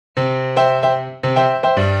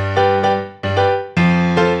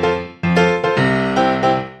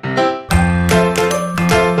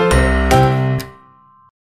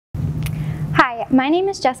name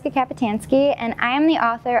is Jessica Kapitanski, and I am the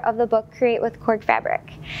author of the book Create with Cork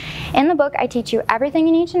Fabric. In the book, I teach you everything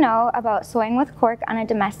you need to know about sewing with cork on a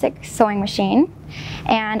domestic sewing machine.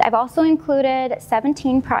 And I've also included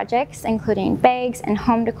 17 projects, including bags and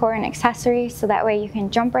home decor and accessories, so that way you can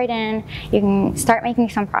jump right in, you can start making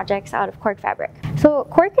some projects out of cork fabric. So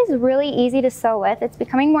cork is really easy to sew with. It's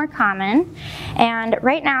becoming more common, and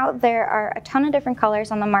right now there are a ton of different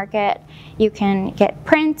colors on the market. You can get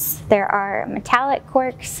prints, there are metallic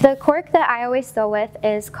corks. The cork that I always sew with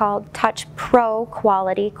is called Touch Pro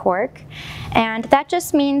quality cork, and that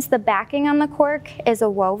just means the backing on the cork is a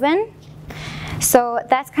woven. So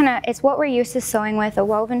that's it's what we're used to sewing with, a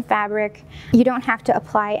woven fabric. You don't have to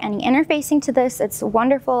apply any interfacing to this. It's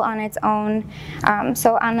wonderful on its own.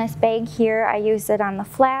 So on this bag here, I used it on the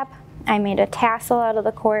flap. I made a tassel out of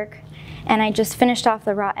the cork, and I just finished off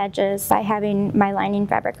the raw edges by having my lining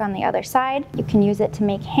fabric on the other side. You can use it to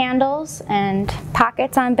make handles and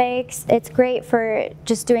pockets on bags. It's great for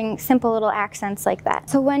just doing simple little accents like that.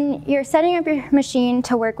 So when you're setting up your machine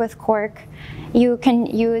to work with cork, you can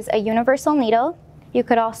use a universal needle. You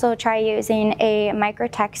could also try using a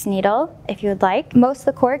microtex needle if you would like. Most of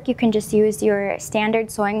the cork you can just use your standard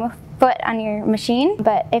sewing foot on your machine,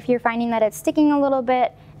 but if you're finding that it's sticking a little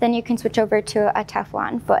bit, then you can switch over to a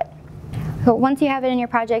Teflon foot. So once you have it in your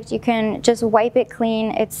project, you can just wipe it clean.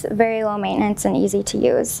 It's very low maintenance and easy to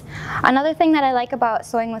use. Another thing that I like about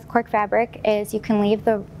sewing with cork fabric is you can leave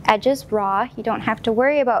the edges raw. You don't have to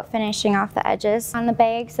worry about finishing off the edges. On the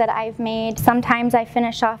bags that I've made, sometimes I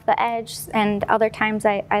finish off the edge and other times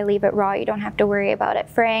I leave it raw. You don't have to worry about it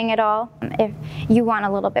fraying at all. If you want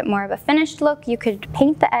a little bit more of a finished look, you could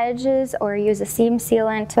paint the edges or use a seam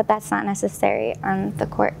sealant, but that's not necessary on the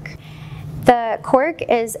cork. The cork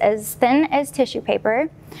is as thin as tissue paper,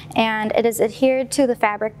 and it is adhered to the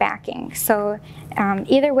fabric backing. So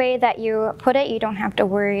either way that you put it, you don't have to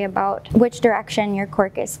worry about which direction your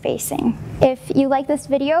cork is facing. If you like this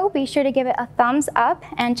video, be sure to give it a thumbs up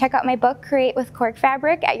and check out my book, Create with Cork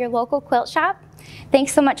Fabric, at your local quilt shop.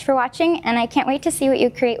 Thanks so much for watching, and I can't wait to see what you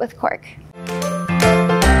create with cork.